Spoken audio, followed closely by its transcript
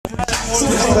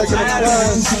taking the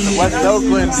plunge. West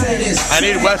Oakland. I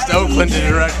need West Oakland to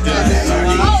direct it.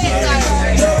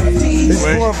 He's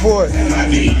going for it.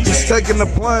 He's taking the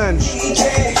plunge.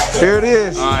 Here it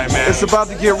is. All right, man. It's about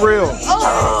to get real.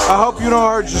 I hope you don't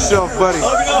hurt yourself, buddy.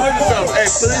 Hope you don't hurt yourself. Hey,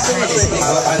 please do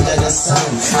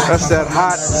That's that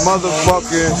hot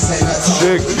motherfucking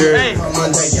chicken. Hey, The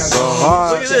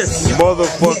hot look at this.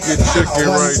 motherfucking chicken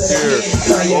right there.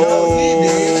 Oh,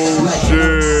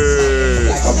 shit.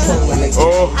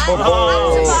 Oh,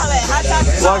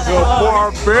 like a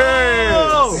barbarian.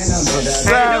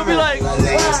 Hey, he'll be like,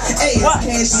 what?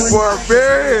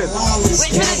 Barbarian.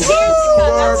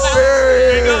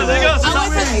 There he goes, there he goes. I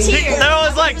want some tears. They're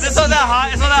always like, it's not that hot,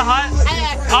 it's not that hot.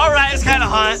 Alright, it's kind of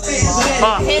hot.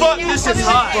 Fuck, this shit's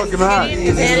hot. Fucking hot.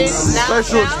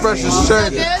 Facial expressions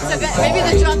changing. Maybe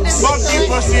the drunkenness. Fuck you,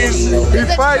 pussies. He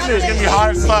fighting It's it. gonna be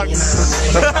hot as fuck.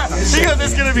 He goes,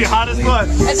 it's gonna be hot as fuck.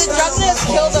 Has the drunkenness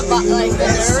killed the like the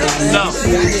nerves? No.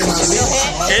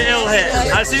 It'll hit.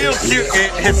 I see you cute,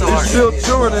 it hits so hard. Still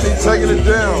chewing and he's taking it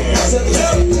down.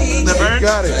 The bird?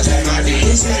 Got it.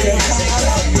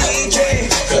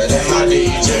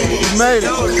 He made it.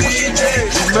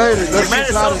 He made it. That's made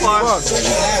it hot so far.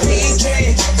 as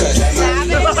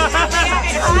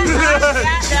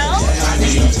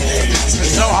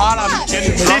It's so hot, I'm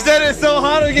getting drunk. He said it's so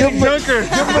hot, I'm getting drunker.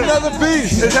 Give him another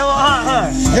piece. It's hella hot,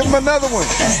 huh? Give him another one.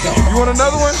 You want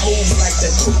another one?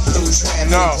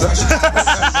 No.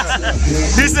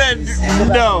 He said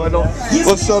no.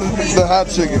 Let's show the hot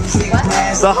chicken.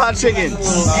 The hot chicken.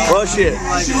 Oh shit.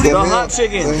 The hot The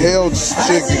chicken. hell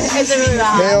chicken. Is it really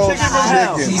hot? Hell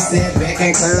chicken.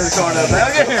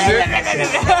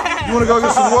 You want to go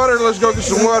get some water? Let's go get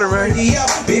some water, man.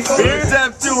 Here's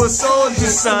after a soldier,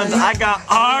 son. I got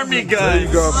army guns. There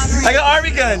you go. I got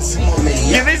army guns.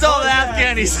 Give these all the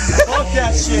Afghanis. Fuck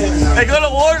that shit. They go to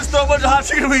war and throw a bunch of hot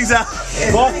chicken wings out.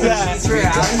 Fuck that.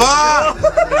 Fuck.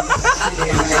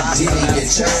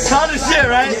 Hot as shit,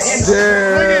 right? Look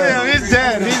at Yeah. him. He's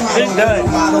dead. He's done.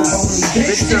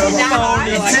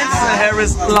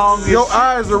 Harris long. Your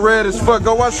eyes are red as fuck.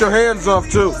 Go wash your hands off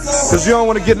too, cause you don't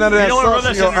want to get none of that You don't want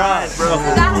to sauce rub in that your shit in your eyes. eyes, bro.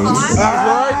 You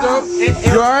alright though?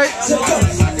 You alright?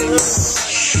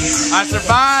 I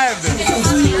survived.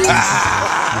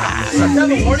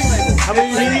 How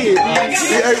many did he eat?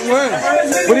 He ate one,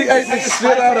 but he ate the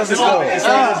shit out of it though.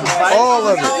 All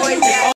of it.